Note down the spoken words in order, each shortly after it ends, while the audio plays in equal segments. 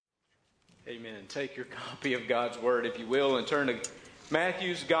Amen. Take your copy of God's Word, if you will, and turn to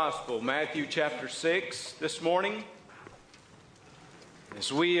Matthew's Gospel, Matthew chapter 6 this morning.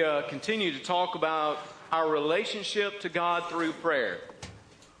 As we continue to talk about our relationship to God through prayer.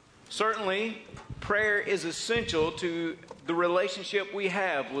 Certainly, prayer is essential to the relationship we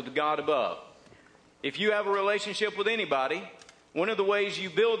have with God above. If you have a relationship with anybody, one of the ways you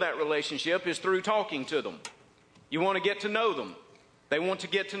build that relationship is through talking to them. You want to get to know them. They want to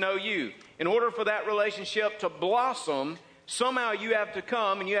get to know you. In order for that relationship to blossom, somehow you have to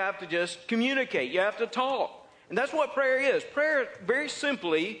come and you have to just communicate. You have to talk. And that's what prayer is. Prayer, very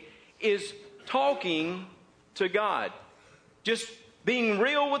simply, is talking to God. Just being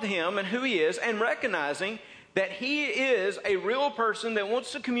real with Him and who He is, and recognizing that He is a real person that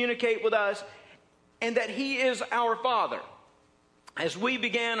wants to communicate with us, and that He is our Father. As we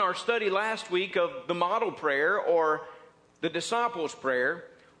began our study last week of the model prayer, or the disciples' prayer,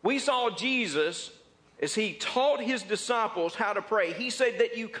 we saw Jesus, as He taught His disciples how to pray, He said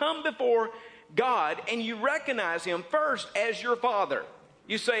that you come before God and you recognize Him first as your Father.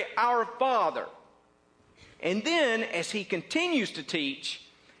 You say, our Father. And then, as He continues to teach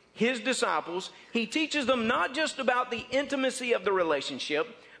His disciples, He teaches them not just about the intimacy of the relationship,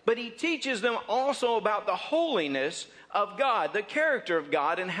 but He teaches them also about the holiness of God, the character of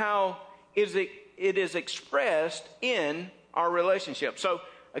God, and how it is expressed in our relationship. So,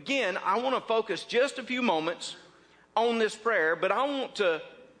 again, I want to focus just a few moments on this prayer, but I want to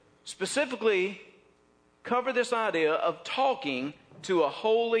specifically cover this idea of talking to a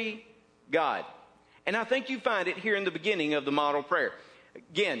holy God. And I think you find it here in the beginning of the model prayer.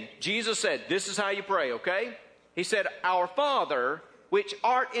 Again, Jesus said, this is how you pray, okay? He said, our Father, which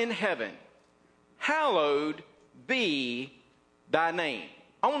art in heaven, hallowed be thy name.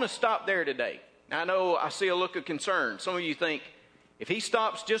 I want to stop there today. I know I see a look of concern. Some of you think, if he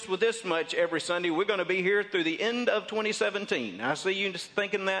stops just with this much every Sunday, we're going to be here through the end of 2017. I see you just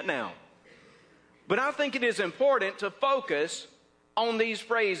thinking that now. But I think it is important to focus on these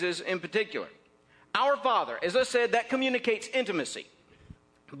phrases in particular. Our Father, as I said, that communicates intimacy.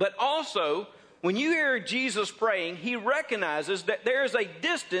 But also, when you hear Jesus praying, He recognizes that there is a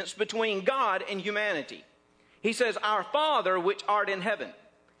distance between God and humanity. He says, our Father which art in heaven,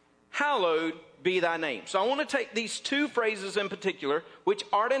 hallowed be thy name. So I want to take these two phrases in particular, which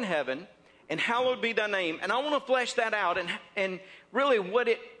art in heaven and hallowed be thy name, and I want to flesh that out and really what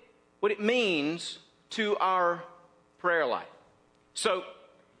it means to our prayer life. So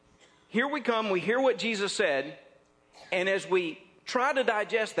here we come, we hear what Jesus said, and as we try to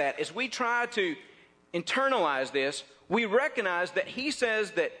digest that, as we try to internalize this, we recognize that He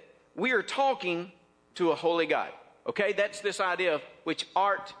says that we are talking to a holy God. Okay, that's this idea of which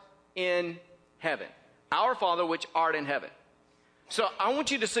art in heaven. Our Father which art in heaven. So I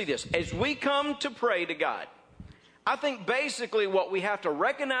want you to see this. As we come to pray to God, I think basically what we have to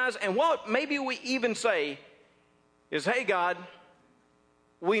recognize, and what maybe we even say, is, hey God,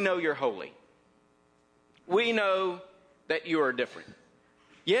 we know you're holy. We know that you are different.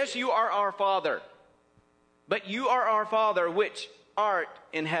 Yes, you are our Father, but you are our Father which art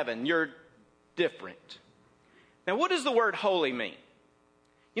in heaven. You're different. Now, what does the word holy mean?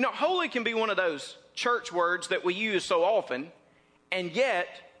 You know, holy can be one of those church words that we use so often, and yet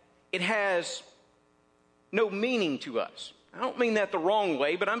it has no meaning to us. I don't mean that the wrong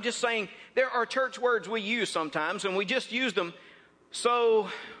way, but I'm just saying there are church words we use sometimes, and we just use them so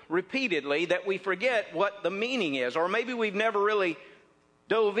repeatedly that we forget what the meaning is, or maybe we've never really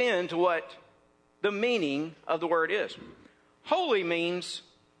dove into what the meaning of the word is. Holy means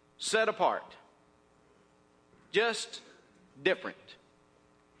set apart, just different.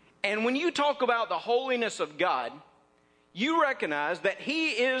 And when you talk about the holiness of God, you recognize that He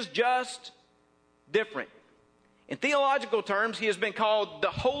is just different. In theological terms, He has been called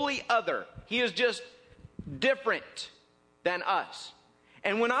the holy other. He is just different than us.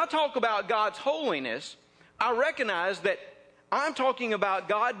 And when I talk about God's holiness, I recognize that I'm talking about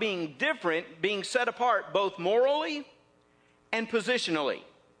God being different, being set apart both morally and positionally.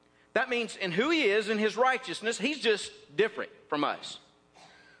 That means in who He is, in His righteousness, He's just different from us.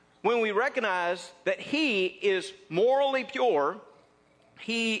 When we recognize that He is morally pure,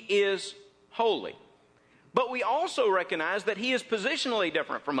 He is holy. But we also recognize that He is positionally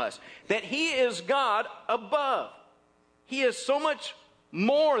different from us, that He is God above. He is so much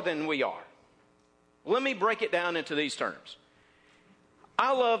more than we are. Let me break it down into these terms.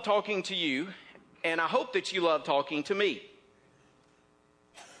 I love talking to you, and I hope that you love talking to me.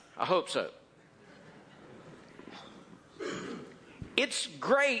 I hope so. It's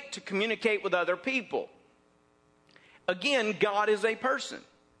great to communicate with other people. Again, God is a person.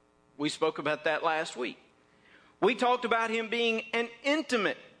 We spoke about that last week. We talked about him being an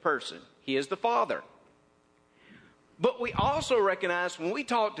intimate person. He is the Father. But we also recognize when we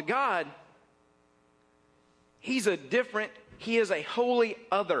talk to God, he is a wholly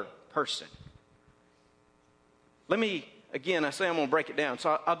other person. I say I'm going to break it down,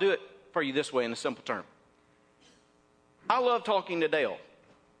 so I'll do it for you this way in a simple term. I love talking to Dale.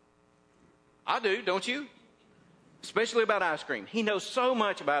 I do, don't you? Especially about ice cream. He knows so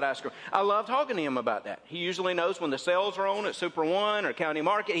much about ice cream. I love talking to him about that. He usually knows when the sales are on at Super One or County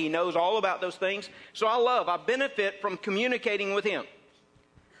Market. He knows all about those things. So I benefit from communicating with him.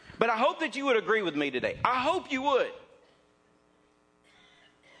 But I hope that you would agree with me today. I hope you would.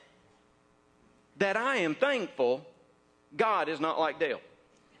 That I am thankful God is not like Dale.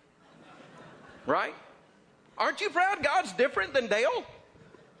 Right? Aren't you proud God's different than Dale?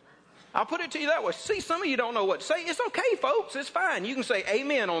 I'll put it to you that way. See, some of you don't know what to say. It's okay, folks. It's fine. You can say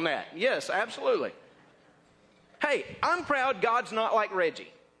amen on that. Yes, absolutely. Hey, I'm proud God's not like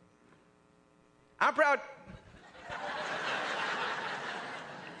Reggie. I'm proud.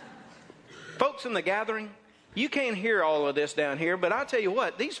 Folks in the gathering, you can't hear all of this down here, but I'll tell you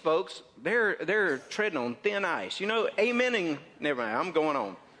what, these folks, they're treading on thin ice. You know, amening, never mind, I'm going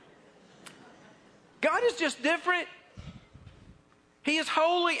on. God is just different. He is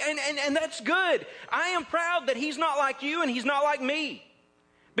holy, and that's good. I am proud that he's not like you and he's not like me.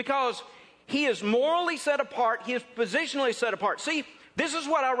 Because he is morally set apart. He is positionally set apart. See, this is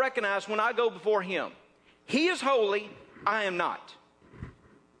what I recognize when I go before him. He is holy. I am not.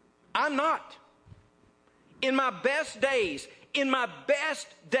 I'm not. In my best days,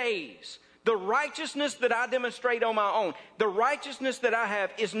 the righteousness that I demonstrate on my own, the righteousness that I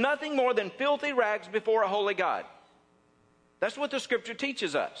have is nothing more than filthy rags before a holy God. That's what the scripture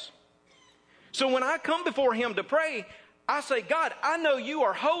teaches us. So when I come before him to pray, I say, God, I know you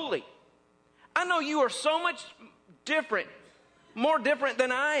are holy. I know you are so much different, more different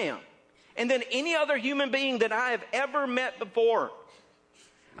than I am, and than any other human being that I have ever met before.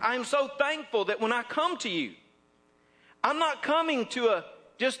 I am so thankful that when I come to you, I'm not coming to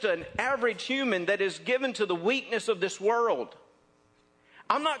just an average human that is given to the weakness of this world.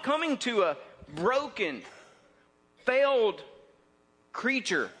 I'm not coming to a broken, failed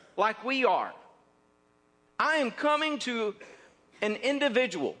creature like we are. I am coming to an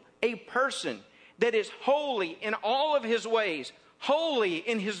individual, a person that is holy in all of his ways, holy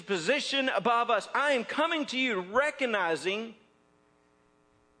in his position above us. I am coming to you recognizing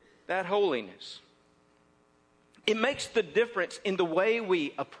that holiness. It makes the difference in the way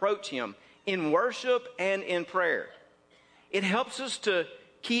we approach him in worship and in prayer. It helps us to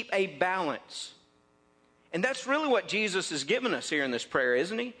keep a balance. And that's really what Jesus has given us here in this prayer,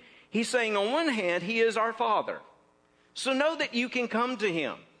 isn't he? He's saying on one hand, he is our Father. So know that you can come to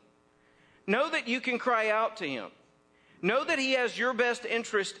him. Know that you can cry out to him. Know that he has your best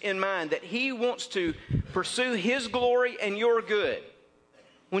interest in mind, that he wants to pursue his glory and your good.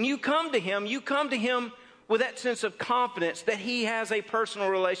 When you come to him with that sense of confidence that he has a personal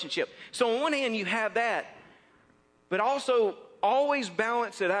relationship. So on one hand, you have that, but also always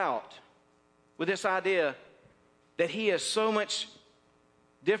balance it out with this idea that he is so much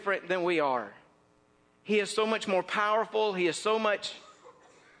different than we are. He is so much more powerful. He is so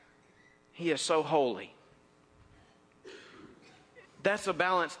holy. That's a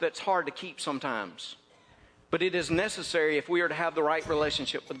balance that's hard to keep sometimes. But it is necessary if we are to have the right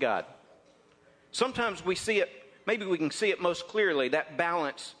relationship with God. Sometimes we see it, maybe we can see it most clearly, that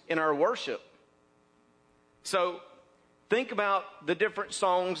balance in our worship. So think about the different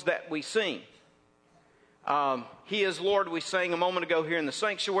songs that we sing. He is Lord, we sang a moment ago here in the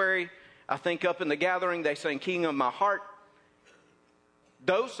sanctuary. I think up in the gathering, they sang King of My Heart.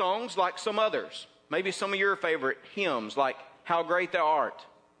 Those songs, like some others, maybe some of your favorite hymns, like How Great Thou Art,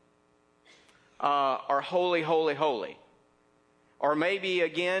 are Holy, Holy, Holy. Or maybe,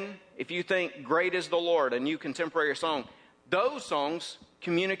 again, if you think Great is the Lord, a new contemporary song, those songs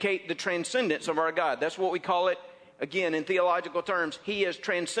communicate the transcendence of our God. That's what we call it, again, in theological terms. He is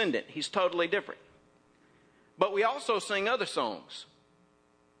transcendent. He's totally different. But we also sing other songs.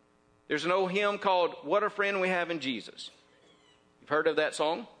 There's an old hymn called What a Friend We Have in Jesus. You've heard of that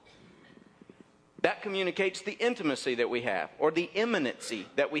song? That communicates the intimacy that we have, or the immanency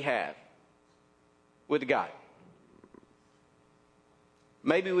that we have with God.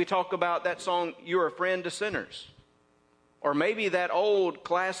 Maybe we talk about that song, You're a Friend to Sinners. Or maybe that old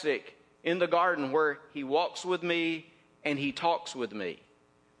classic, In the Garden, where he walks with me and he talks with me.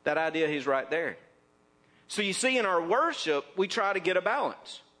 That idea, he's right there. So you see, in our worship, we try to get a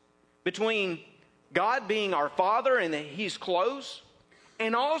balance between God being our Father and that he's close,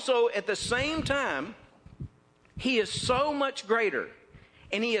 And also, at the same time, he is so much greater.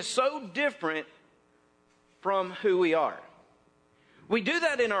 And he is so different from who we are. We do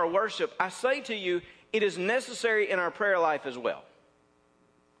that in our worship. I say to you, it is necessary in our prayer life as well.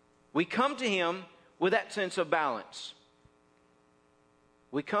 We come to him with that sense of balance.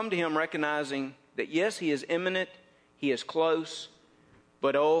 We come to him recognizing that yes, he is immanent, he is close,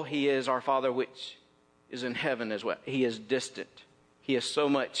 but oh, he is our Father which is in heaven as well. He is distant. He is so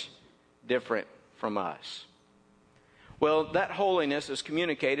much different from us. Well, that holiness is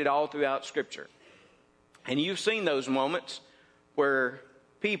communicated all throughout Scripture. And you've seen those moments where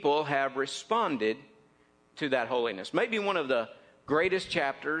people have responded to that holiness. Maybe one of the greatest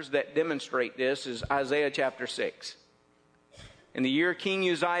chapters that demonstrate this is Isaiah chapter 6. In the year King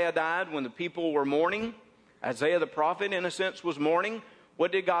Uzziah died, when the people were mourning, Isaiah the prophet, in a sense, was mourning.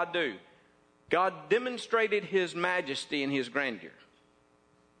 What did God do? God demonstrated his majesty and his grandeur.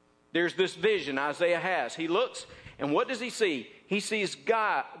 There's this vision Isaiah has. He looks, and what does he see? He sees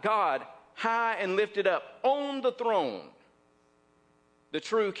God high and lifted up on the throne, the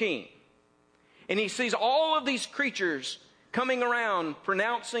true king. And he sees all of these creatures coming around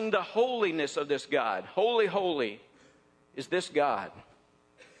pronouncing the holiness of this God. Holy, holy is this God.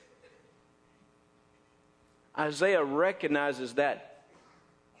 Isaiah recognizes that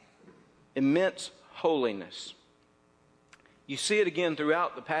immense holiness. You see it again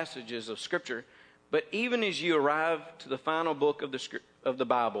throughout the passages of Scripture, but even as you arrive to the final book of the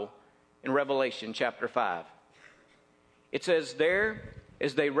Bible in Revelation chapter 5, it says there,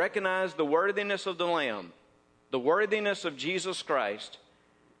 as they recognize the worthiness of the Lamb, the worthiness of Jesus Christ,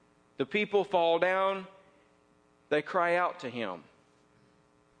 the people fall down, they cry out to him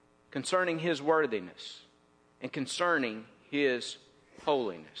concerning his worthiness and concerning his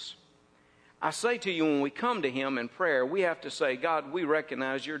holiness. I say to you, when we come to him in prayer, we have to say, God, we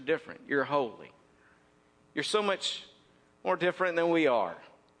recognize you're different. You're holy. You're so much more different than we are.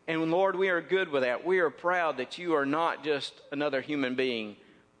 And Lord, we are good with that. We are proud that you are not just another human being,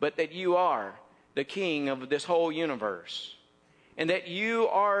 but that you are the king of this whole universe. And that you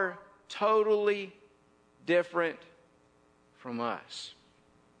are totally different from us.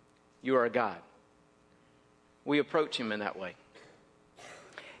 You are a God. We approach him in that way.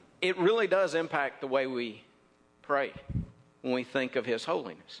 It really does impact the way we pray when we think of his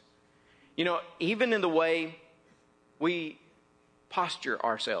holiness. You know, even in the way we posture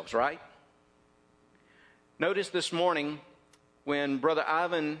ourselves, right? Notice this morning when Brother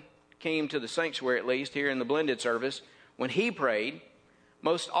Ivan came to the sanctuary, at least here in the blended service, when he prayed,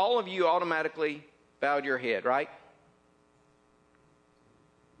 most all of you automatically bowed your head, right?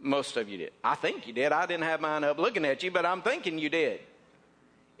 Most of you did. I think you did. I didn't have mine up looking at you, but I'm thinking you did.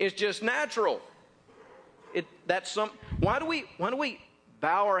 It's just natural. Why do we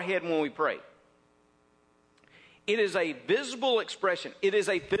bow our head when we pray? It is a visible expression. It is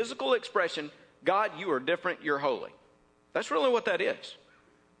a physical expression. God, you are different. You're holy. That's really what that is.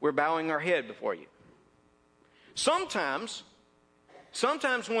 We're bowing our head before you. Sometimes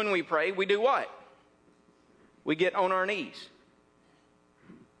when we pray, we do what? We get on our knees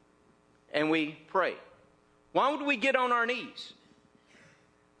and we pray. Why would we get on our knees?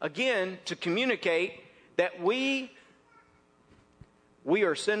 Again, to communicate that we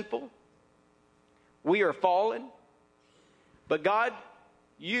are sinful, we are fallen, but God,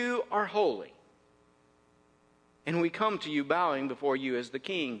 you are holy. And we come to you bowing before you as the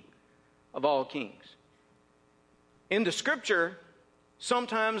King of all kings. In the Scripture,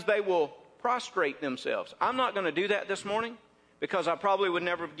 sometimes they will prostrate themselves. I'm not going to do that this morning because I probably would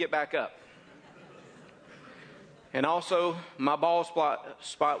never get back up. And also, my bald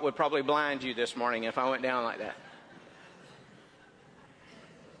spot would probably blind you this morning if I went down like that.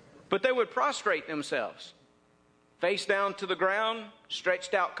 But they would prostrate themselves, face down to the ground,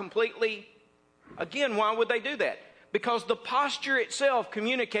 stretched out completely. Again, why would they do that? Because the posture itself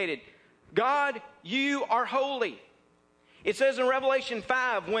communicated, God, you are holy. It says in Revelation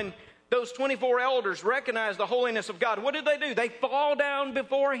 5, when those 24 elders recognized the holiness of God, what do? They fall down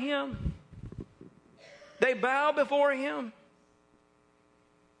before him. They bow before him.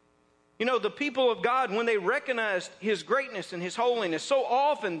 You know, the people of God, when they recognized his greatness and his holiness, so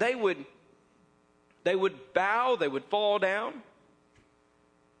often they would bow, they would fall down.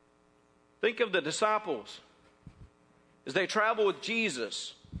 Think of the disciples as they travel with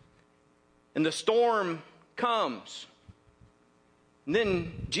Jesus and the storm comes. And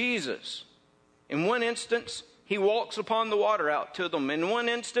then Jesus, in one instance, he walks upon the water out to them. In one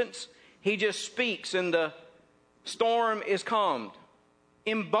instance, he just speaks and the storm is calmed.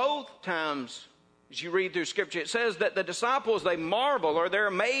 In both times, as you read through Scripture. It says that the disciples, they marvel or they're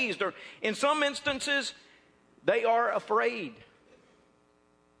amazed, or in some instances, they are afraid.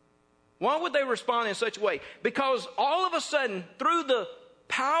 Why would they respond in such a way? Because all of a sudden, through the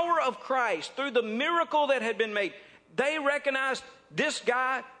power of Christ, through the miracle that had been made, they recognized this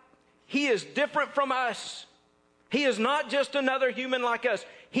guy, he is different from us. He is not just another human like us.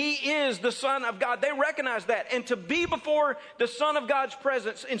 He is the Son of God. They recognize that. And to be before the Son of God's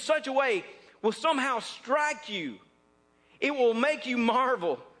presence in such a way will somehow strike you. It will make you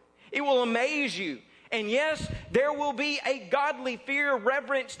marvel. It will amaze you. And yes, there will be a godly fear,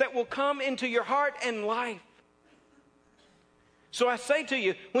 reverence that will come into your heart and life. So I say to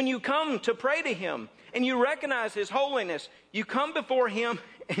you, when you come to pray to Him and you recognize His holiness, you come before Him,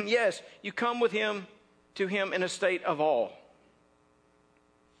 and yes, you come with Him to Him in a state of awe.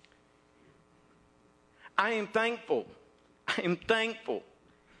 I am thankful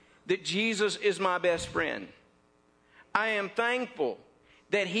that Jesus is my best friend. I am thankful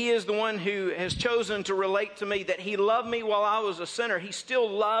that He is the one who has chosen to relate to me, that He loved me while I was a sinner. He still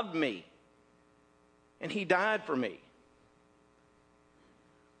loved me, and He died for me.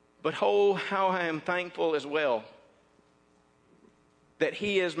 But oh, how I am thankful as well that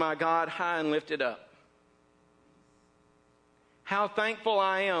He is my God, high and lifted up. How thankful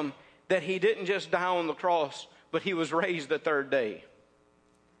I am that He didn't just die on the cross, but He was raised the third day.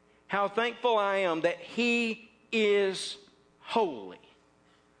 How thankful I am that He is holy.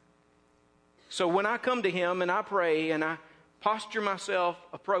 So when I come to Him and I pray and I posture myself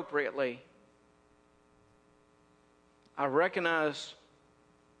appropriately, I recognize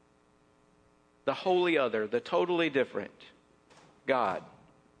the holy other, the totally different God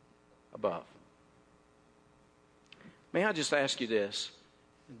above. May I just ask you this?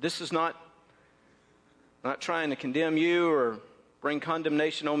 This is not trying to condemn you or bring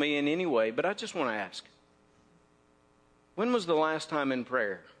condemnation on me in any way, but I just want to ask, when was the last time in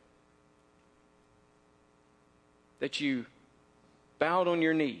prayer that you bowed on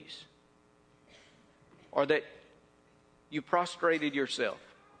your knees or that you prostrated yourself?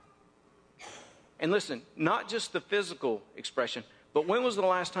 And listen, not just the physical expression, but when was the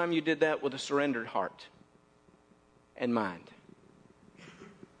last time you did that with a surrendered heart and mind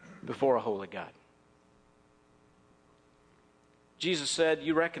before a holy God? Jesus said,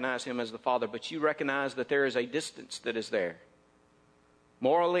 you recognize Him as the Father, but you recognize that there is a distance that is there,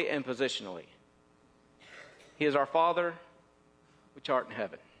 morally and positionally. He is our Father, which art in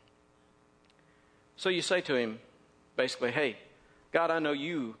heaven. So you say to Him, basically, hey, God, I know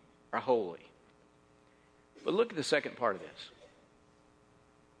you are holy. But look at the second part of this.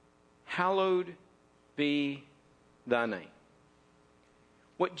 Hallowed be thy name.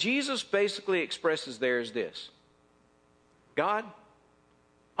 What Jesus basically expresses there is this. God,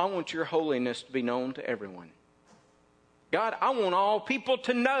 I want your holiness to be known to everyone. God, I want all people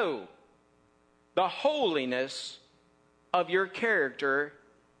to know the holiness of your character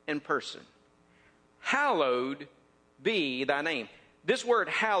and person. Hallowed be thy name. This word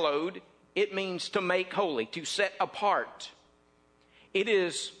hallowed, it means to make holy, to set apart. It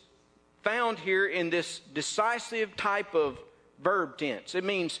is found here in this decisive type of verb tense. It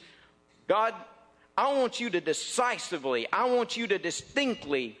means, God, I want you to decisively, I want you to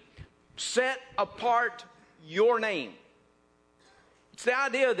distinctly set apart your name. It's the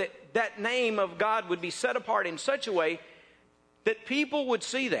idea that that name of God would be set apart in such a way that people would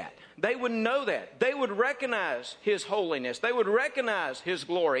see that. They would know that. They would recognize His holiness. They would recognize His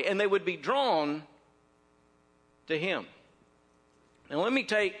glory, and they would be drawn to Him. Now let me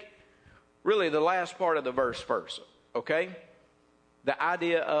take really the last part of the verse first, okay? The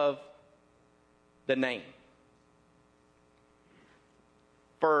idea of the name.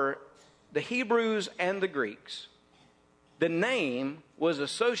 For the Hebrews and the Greeks, the name was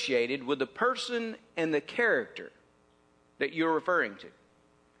associated with the person and the character that you're referring to.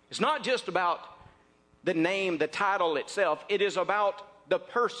 It's not just about the name, the title itself. It is about the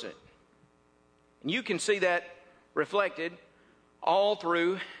person. And you can see that reflected all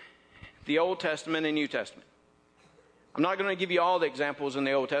through the Old Testament and New Testament. I'm not going to give you all the examples in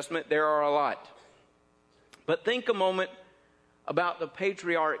the Old Testament. There are a lot. But think a moment about the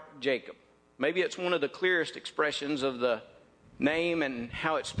patriarch Jacob. Maybe it's one of the clearest expressions of the name and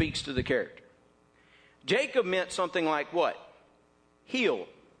how it speaks to the character. Jacob meant something like what? Heel.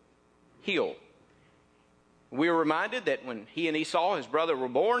 Heel. We are reminded that when he and Esau, his brother, were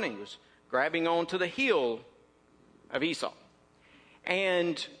born, he was grabbing onto the heel of Esau.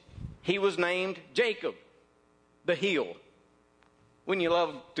 And he was named Jacob, the heel. Wouldn't you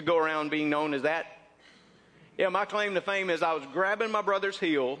love to go around being known as that? Yeah, my claim to fame is I was grabbing my brother's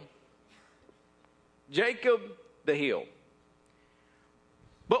heel Jacob the heel.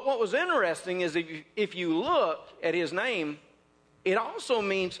 But what was interesting is if you look at his name, it also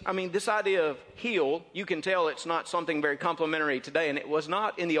means, this idea of heel, you can tell it's not something very complimentary today, and it was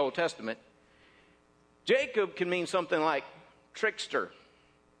not in the Old Testament. Jacob can mean something like trickster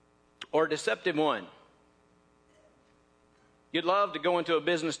or deceptive one. You'd love to go into a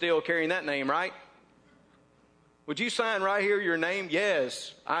business deal carrying that name, right? Would you sign right here your name?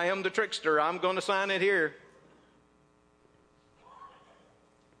 Yes, I am the trickster. I'm going to sign it here.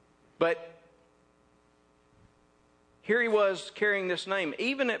 But here he was carrying this name.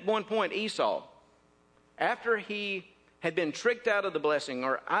 Even at one point, Esau, after he had been tricked out of the blessing,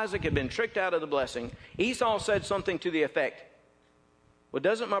 or Isaac had been tricked out of the blessing, Esau said something to the effect, well,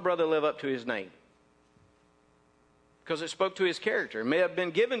 doesn't my brother live up to his name? Because it spoke to his character. It may have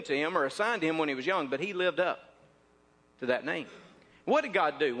been given to him or assigned to him when he was young, but he lived up to that name. What did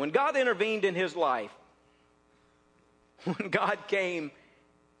God do? When God intervened in his life, when God came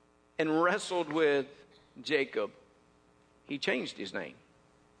and wrestled with Jacob, he changed his name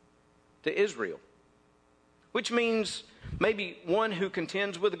to Israel, which means maybe one who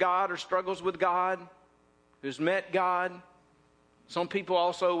contends with God or struggles with God, who's met God. Some people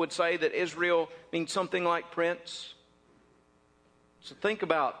also would say that Israel means something like prince. So think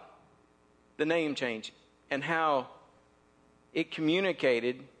about the name change and how it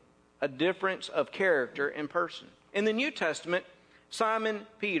communicated a difference of character and person. In the New Testament, Simon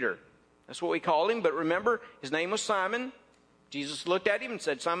Peter, that's what we call him, but remember, his name was Simon. Jesus looked at him and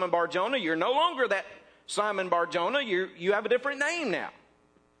said, Simon Bar-Jonah, you're no longer that Simon Bar-Jonah, you have a different name now.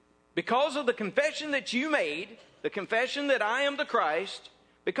 Because of the confession that you made, the confession that I am the Christ,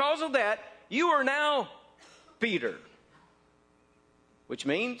 because of that, you are now Peter, which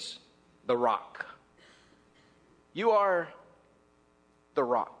means the rock. You are the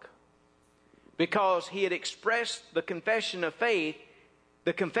rock. Because he had expressed the confession of faith,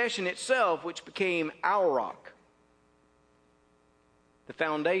 the confession itself, which became our rock. The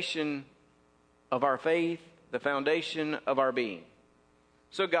foundation of our faith, the foundation of our being.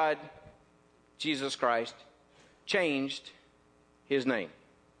 So God, Jesus Christ, changed his name.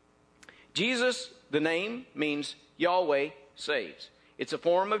 Jesus, the name, means Yahweh saves. It's a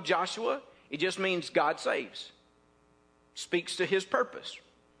form of Joshua. It just means God saves. Speaks to his purpose.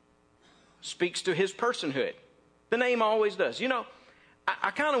 Speaks to his personhood. The name always does. You know,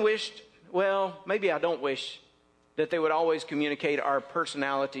 I kind of wished, well, maybe I don't wish that they would always communicate our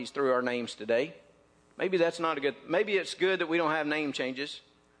personalities through our names today. Maybe that's not a good, maybe it's good that we don't have name changes.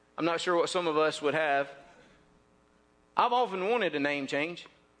 I'm not sure what some of us would have. I've often wanted a name change.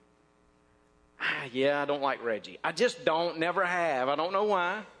 Yeah, I don't like Reggie. I just don't, never have. I don't know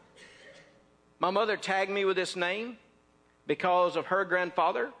why. My mother tagged me with this name because of her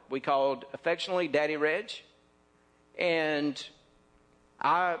grandfather. We called affectionately Daddy Reg. And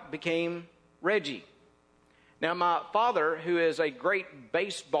I became Reggie. Now, my father, who is a great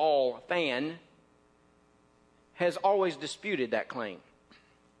baseball fan, has always disputed that claim.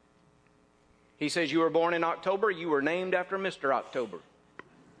 He says, you were born in October, you were named after Mr. October.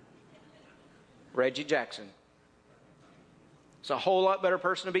 Reggie Jackson. It's a whole lot better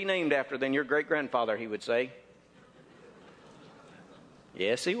person to be named after than your great-grandfather, he would say.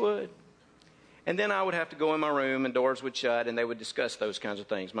 Yes, he would. And then I would have to go in my room and doors would shut and they would discuss those kinds of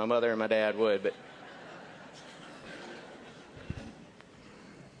things. My mother and my dad would, but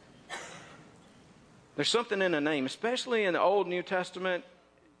there's something in a name, especially in the Old New Testament,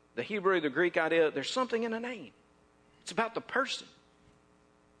 the Hebrew, the Greek idea, there's something in a name. It's about the person.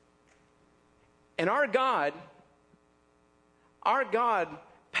 And our God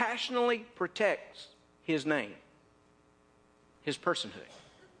passionately protects his name, his personhood,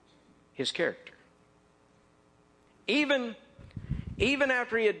 his character. Even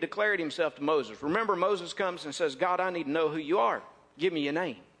after he had declared himself to Moses. Remember, Moses comes and says, God, I need to know who you are. Give me your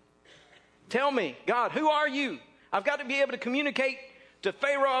name. Tell me, God, who are you? I've got to be able to communicate to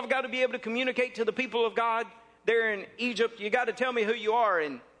Pharaoh. I've got to be able to communicate to the people of God there in Egypt. You got to tell me who you are.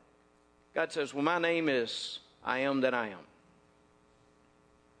 And God says, well, my name is I am that I am.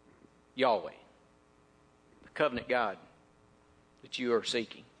 Yahweh, the covenant God that you are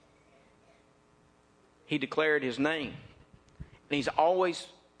seeking. He declared his name. And he's always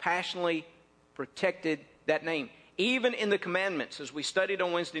passionately protected that name. Even in the commandments, as we studied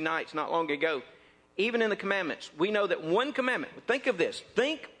on Wednesday nights not long ago, even in the commandments, we know that one commandment, think of this,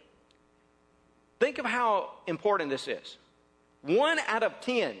 think of how important this is. 1 out of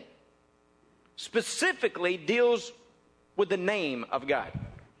 10 specifically deals with the name of God.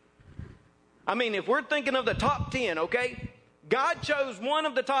 I mean, if we're thinking of the top 10, okay, God chose one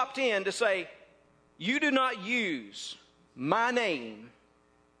of the top 10 to say, you do not use my name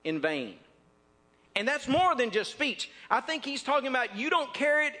in vain. And that's more than just speech. I think he's talking about you don't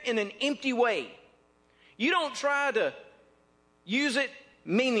carry it in an empty way. You don't try to use it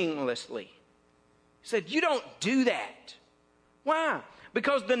meaninglessly. He said, you don't do that. Why?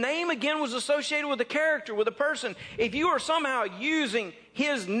 Because the name again was associated with a character, with a person. If you are somehow using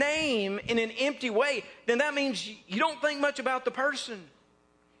his name in an empty way, then that means you don't think much about the person.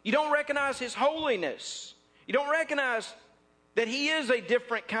 You don't recognize his holiness. You don't recognize that he is a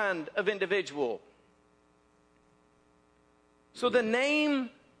different kind of individual. So the name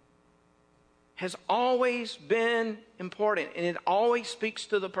has always been important, and it always speaks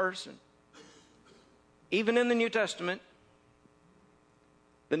to the person. Even in the New Testament,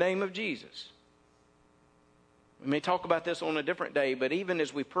 the name of Jesus. We may talk about this on a different day, but even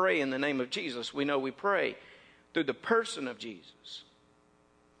as we pray in the name of Jesus, we know we pray through the person of Jesus.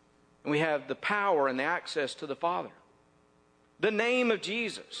 And we have the power and the access to the Father. The name of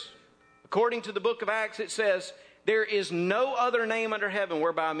Jesus. According to the book of Acts, it says, there is no other name under heaven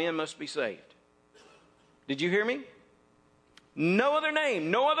whereby men must be saved. Did you hear me? No other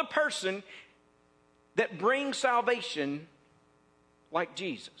name, no other person that brings salvation like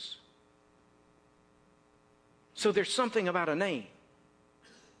Jesus. So there's something about a name.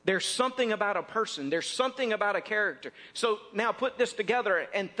 There's something about a person. There's something about a character. So now put this together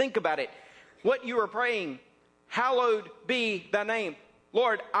and think about it. What you are praying, hallowed be thy name.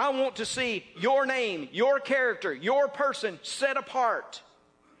 Lord, I want to see your name, your character, your person set apart.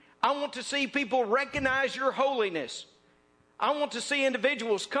 I want to see people recognize your holiness. I want to see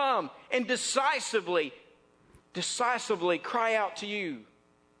individuals come and decisively cry out to you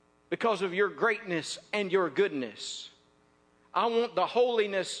because of your greatness and your goodness. I want the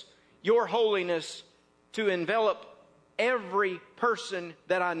holiness, your holiness, to envelop every person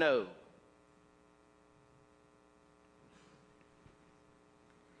that I know.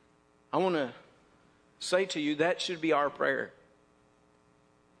 I want to say to you, that should be our prayer.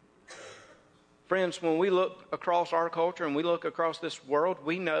 Friends, when we look across our culture and we look across this world,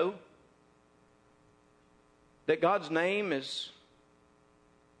 we know that God's name is,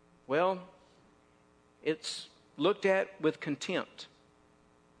 well, it's looked at with contempt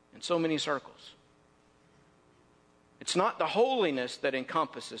in so many circles. It's not the holiness that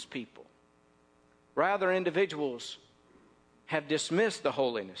encompasses people. Rather, individuals have dismissed the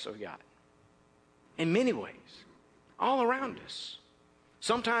holiness of God in many ways, all around us.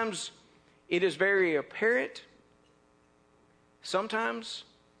 Sometimes it is very apparent. Sometimes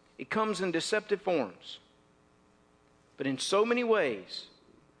it comes in deceptive forms. But in so many ways,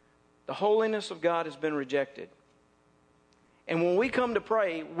 the holiness of God has been rejected. And when we come to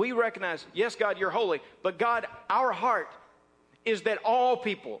pray, we recognize, yes, God, you're holy. But God, our heart is that all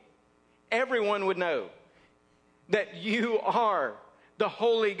people, everyone would know that you are the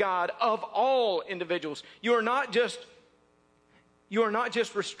holy God of all individuals. You are not just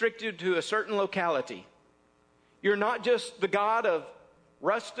restricted to a certain locality. You're not just the God of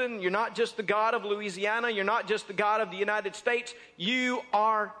Ruston. You're not just the God of Louisiana. You're not just the God of the United States. You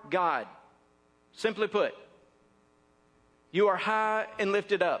are God. Simply put, you are high and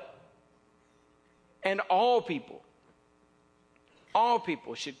lifted up. And all people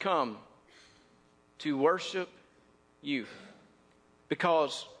should come to worship you,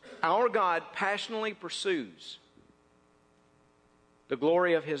 because our God passionately pursues the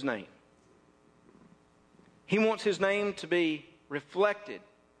glory of his name. He wants his name to be reflected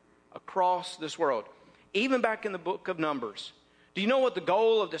across this world. Even back in the book of Numbers. Do you know what the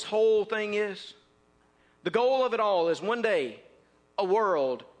goal of this whole thing is? The goal of it all is one day a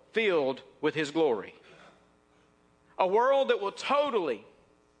world filled with his glory. A world that will totally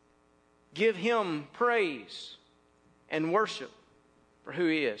give him praise and worship for who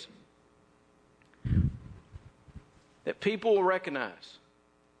he is. That people will recognize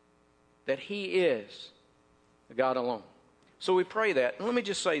that he is the God alone. So we pray that. And let me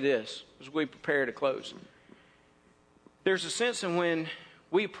just say this as we prepare to close. There's a sense in when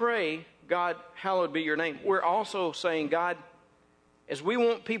we pray, God, hallowed be your name, we're also saying, God, as we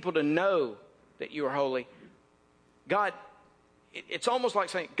want people to know that you are holy, God, it's almost like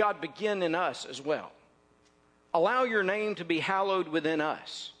saying, God, begin in us as well. Allow your name to be hallowed within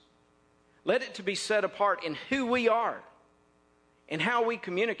us. Let it to be set apart in who we are and how we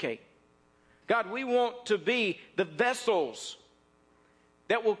communicate. God, we want to be the vessels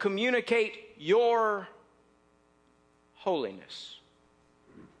that will communicate your holiness.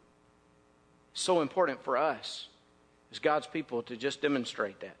 So important for us as God's people to just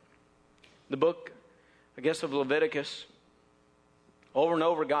demonstrate that. The book, I guess, of Leviticus, over and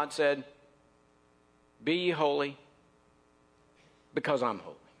over God said, Be ye holy, because I'm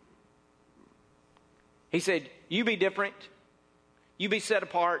holy. He said, you be different. You be set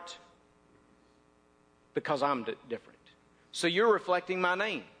apart, because I'm different. So you're reflecting my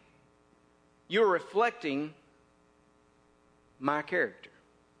name. You're reflecting my character.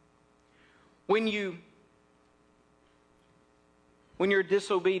 When you're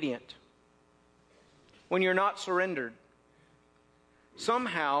disobedient, when you're not surrendered,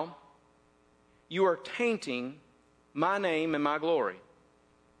 somehow you are tainting my name and my glory.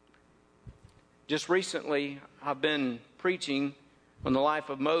 Just recently, I've been preaching on the life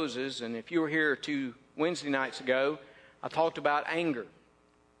of Moses, and if you were here 2 Wednesday nights ago, I talked about anger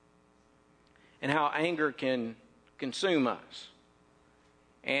and how anger can consume us.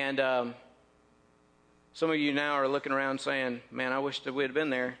 And some of you now are looking around saying, man, I wish that we'd have been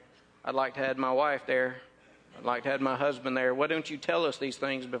there. I'd like to have had my wife there. I'd like to have had my husband there. Why don't you tell us these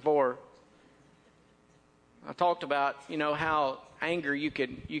things before? I talked about, how anger, you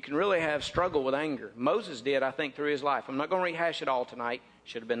can really have struggle with anger. Moses did, I think, through his life. I'm not going to rehash it all tonight.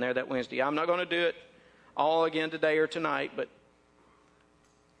 Should have been there that Wednesday. I'm not going to do it all again today or tonight.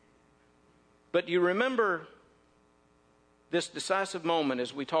 But you remember this decisive moment,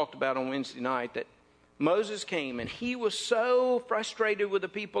 as we talked about on Wednesday night, that Moses came and he was so frustrated with the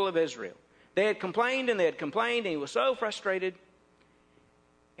people of Israel. They had complained and and he was so frustrated.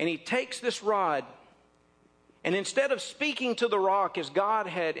 And he takes this rod, and instead of speaking to the rock as God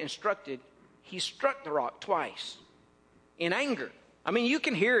had instructed, he struck the rock twice in anger. I mean, you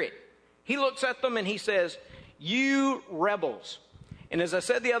can hear it. He looks at them and he says, you rebels. And as I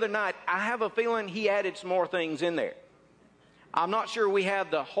said the other night, I have a feeling he added some more things in there. I'm not sure we have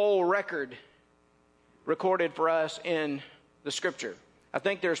the whole record recorded for us in the scripture. I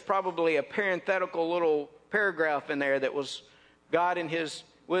think there's probably a parenthetical little paragraph in there that was God in his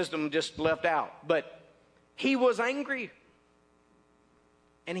wisdom just left out. But he was angry,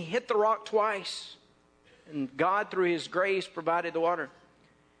 and he hit the rock twice, and God, through his grace, provided the water.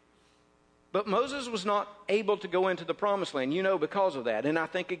 But Moses was not able to go into the promised land, because of that. And I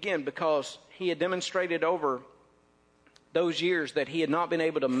think, again, because he had demonstrated over those years that he had not been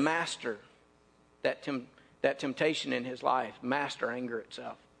able to master that temptation in his life, master anger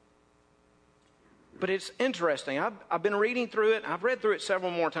itself. But it's interesting. I've been reading through it. I've read through it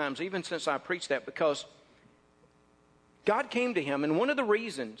several more times, even since I preached that, because God came to him, and one of the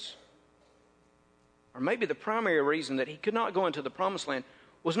reasons, or maybe the primary reason that he could not go into the promised land,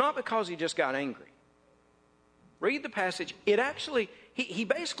 was not because he just got angry. Read the passage. It actually, he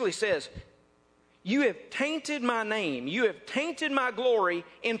basically says, you have tainted my name, you have tainted my glory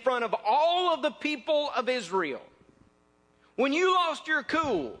in front of all of the people of Israel. When you lost your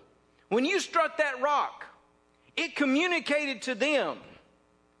cool, when you struck that rock, it communicated to them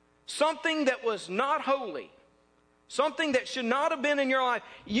something that was not holy. Something that should not have been in your life.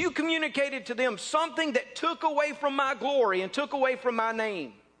 You communicated to them something that took away from my glory and took away from my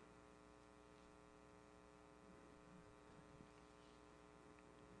name.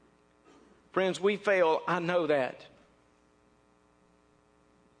 Friends, we fail. I know that.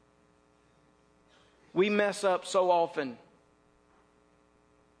 We mess up so often.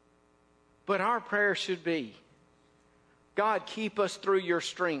 But our prayer should be, God, keep us through your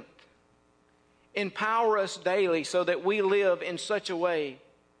strength. Empower us daily so that we live in such a way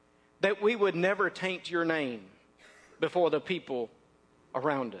that we would never taint your name before the people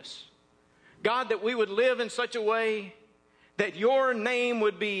around us. God, that we would live in such a way that your name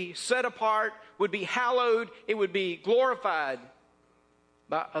would be set apart, would be hallowed, it would be glorified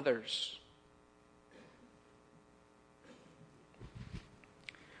by others.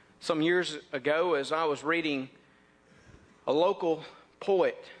 Some years ago, as I was reading a local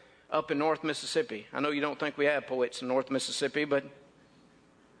poet up in North Mississippi. I know you don't think we have poets in North Mississippi, but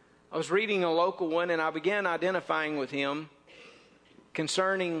I was reading a local one, and I began identifying with him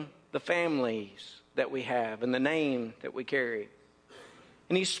concerning the families that we have and the name that we carry.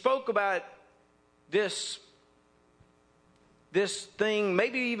 And he spoke about this thing,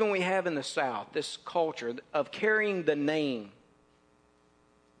 maybe even we have in the South, this culture of carrying the name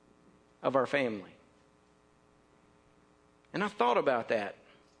of our family. And I thought about that.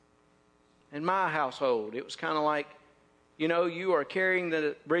 In my household, it was kind of like, you are carrying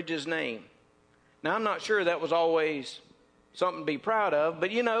the Bridges name. Now, I'm not sure that was always something to be proud of,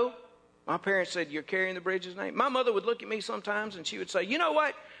 but my parents said, you're carrying the Bridges name. My mother would look at me sometimes and she would say, you know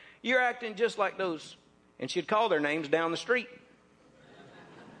what? You're acting just like those. And she'd call their names down the street.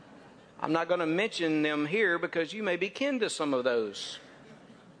 I'm not going to mention them here because you may be kin to some of those.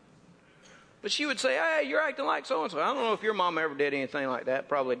 But she would say, hey, you're acting like so-and-so. I don't know if your mom ever did anything like that.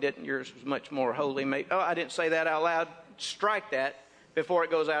 Probably didn't. Yours was much more holy. Oh, I didn't say that out loud. Strike that before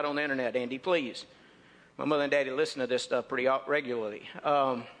it goes out on the internet, Andy, please. My mother and daddy listen to this stuff pretty regularly.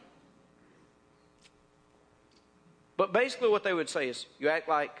 But basically what they would say is, you act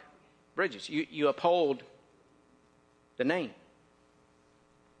like Bridges. You uphold the name.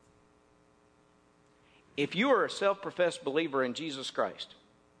 If you are a self-professed believer in Jesus Christ,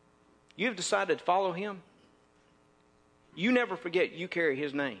 you've decided to follow him, you never forget you carry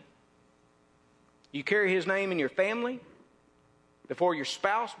his name. You carry his name in your family, before your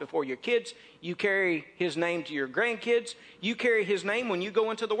spouse, before your kids. You carry his name to your grandkids. You carry his name when you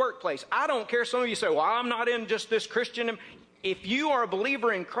go into the workplace. I don't care. Some of you say, well, I'm not in just this Christian. If you are a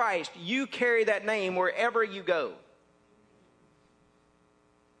believer in Christ, you carry that name wherever you go.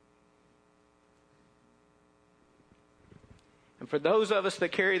 And for those of us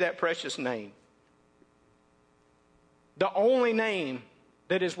that carry that precious name, the only name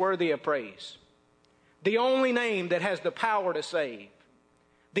that is worthy of praise, the only name that has the power to save,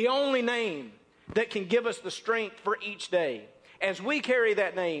 the only name that can give us the strength for each day, as we carry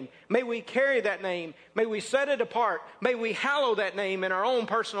that name, may we carry that name, may we set it apart, may we hallow that name in our own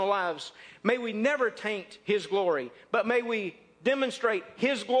personal lives. May we never taint his glory, but may we demonstrate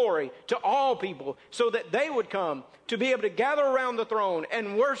his glory to all people so that they would come to be able to gather around the throne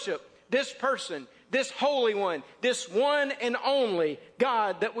and worship this person, this Holy One, this one and only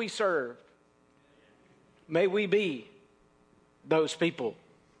God that we serve. May we be those people.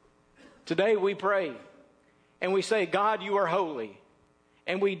 Today we pray and we say, God, you are holy.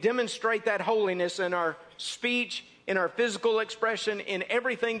 And we demonstrate that holiness in our speech, in our physical expression, in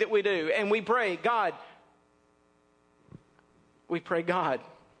everything that we do. And we pray, God,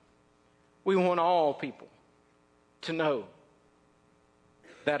 we want all people to know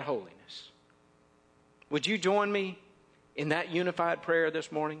that holiness. Would you join me in that unified prayer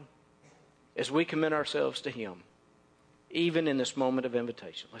this morning as we commit ourselves to him, even in this moment of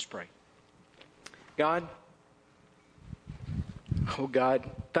invitation? Let's pray. God, oh God,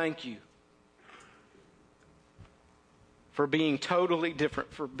 thank you for being totally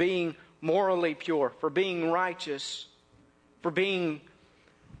different, for being morally pure, for being righteous, for being,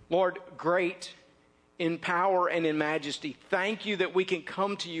 Lord, great in power and in majesty. Thank you that we can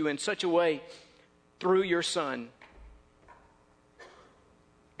come to you in such a way through your Son.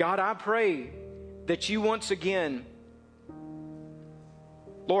 God, I pray that you once again,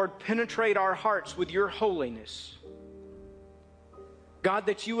 Lord, penetrate our hearts with your holiness. God,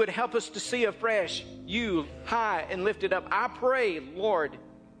 that you would help us to see afresh you high and lifted up. I pray, Lord,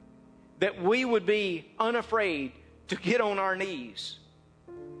 that we would be unafraid to get on our knees.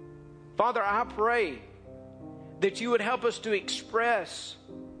 Father, I pray that you would help us to express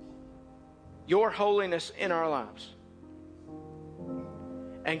your holiness in our lives.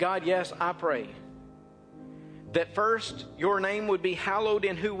 And God, yes, I pray that first your name would be hallowed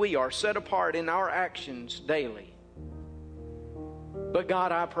in who we are, set apart in our actions daily. But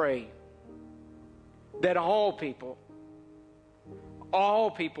God, I pray that all people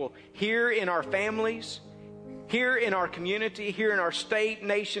here in our families, here in our community, here in our state,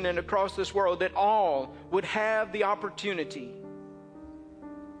 nation, and across this world, that all would have the opportunity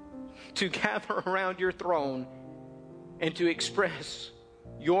to gather around your throne and to express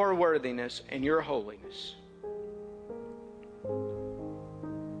your worthiness and your holiness.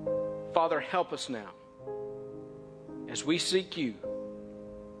 Father, help us now as we seek you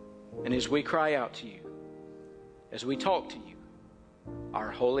and as we cry out to you, as we talk to you,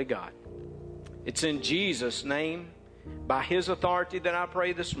 our holy God. It's in Jesus' name, by his authority, that I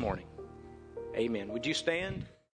pray this morning. Amen. Would you stand?